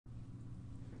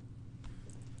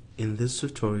In this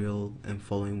tutorial and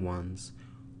following ones,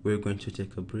 we're going to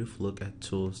take a brief look at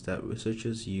tools that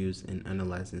researchers use in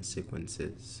analyzing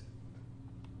sequences.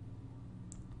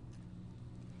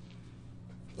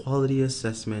 Quality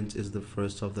assessment is the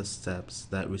first of the steps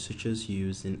that researchers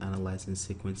use in analyzing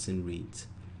sequencing reads.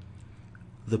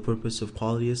 The purpose of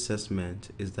quality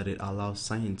assessment is that it allows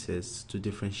scientists to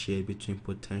differentiate between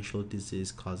potential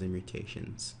disease-causing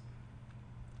mutations.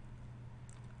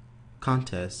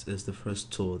 Contest is the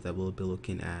first tool that we'll be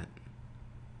looking at.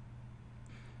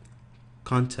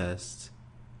 Contest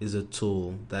is a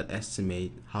tool that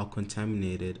estimates how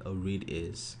contaminated a read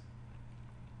is.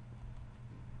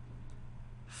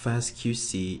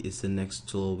 FastQC is the next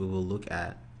tool we will look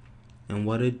at, and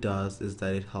what it does is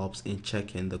that it helps in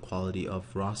checking the quality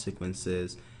of raw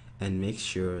sequences and makes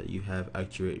sure you have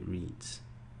accurate reads.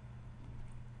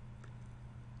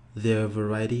 There are a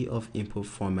variety of input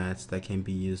formats that can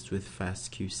be used with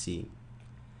FastQC,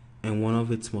 and one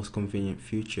of its most convenient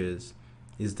features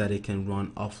is that it can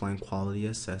run offline quality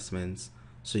assessments,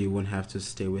 so you won't have to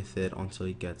stay with it until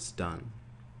it gets done.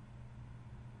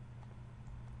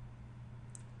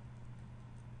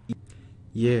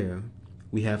 Here,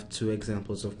 we have two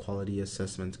examples of quality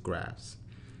assessment graphs.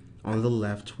 On the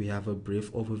left, we have a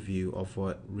brief overview of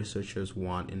what researchers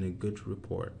want in a good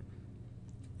report.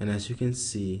 And as you can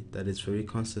see, that it's very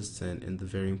consistent in the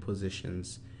varying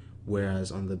positions,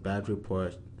 whereas on the bad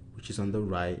report, which is on the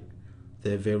right,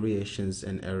 there are variations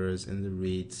and errors in the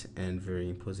reads and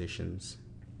varying positions.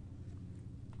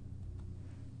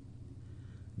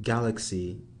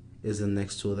 Galaxy is the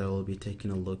next tool that we'll be taking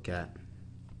a look at.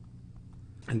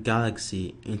 And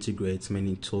Galaxy integrates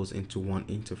many tools into one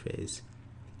interface,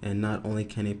 and not only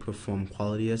can it perform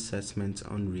quality assessments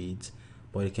on reads,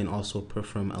 but it can also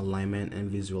perform alignment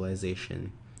and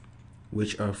visualization,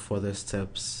 which are further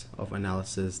steps of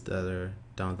analysis that are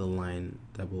down the line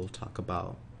that we'll talk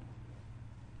about.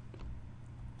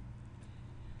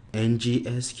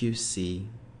 NGSQC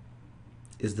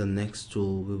is the next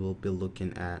tool we will be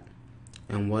looking at,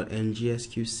 and what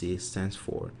NGSQC stands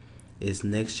for is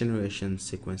Next Generation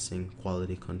Sequencing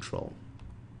Quality Control.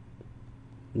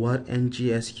 What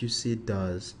NGSQC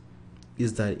does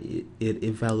is that it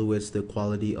evaluates the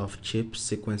quality of chip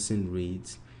sequencing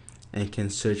reads and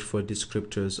can search for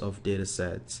descriptors of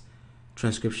datasets,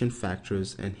 transcription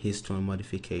factors, and histone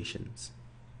modifications.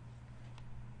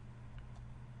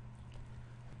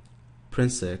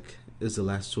 PRINSEQ is the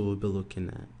last tool we'll be looking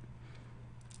at.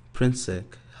 PRINSEQ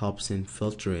helps in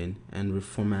filtering and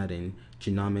reformatting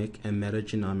genomic and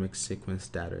metagenomic sequence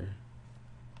data,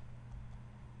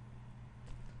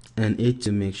 and it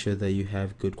to make sure that you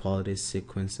have good quality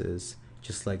sequences,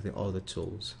 just like the other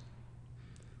tools.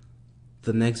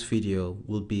 The next video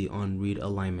will be on read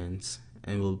alignments,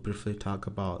 and we'll briefly talk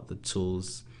about the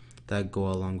tools that go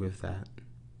along with that.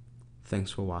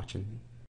 Thanks for watching.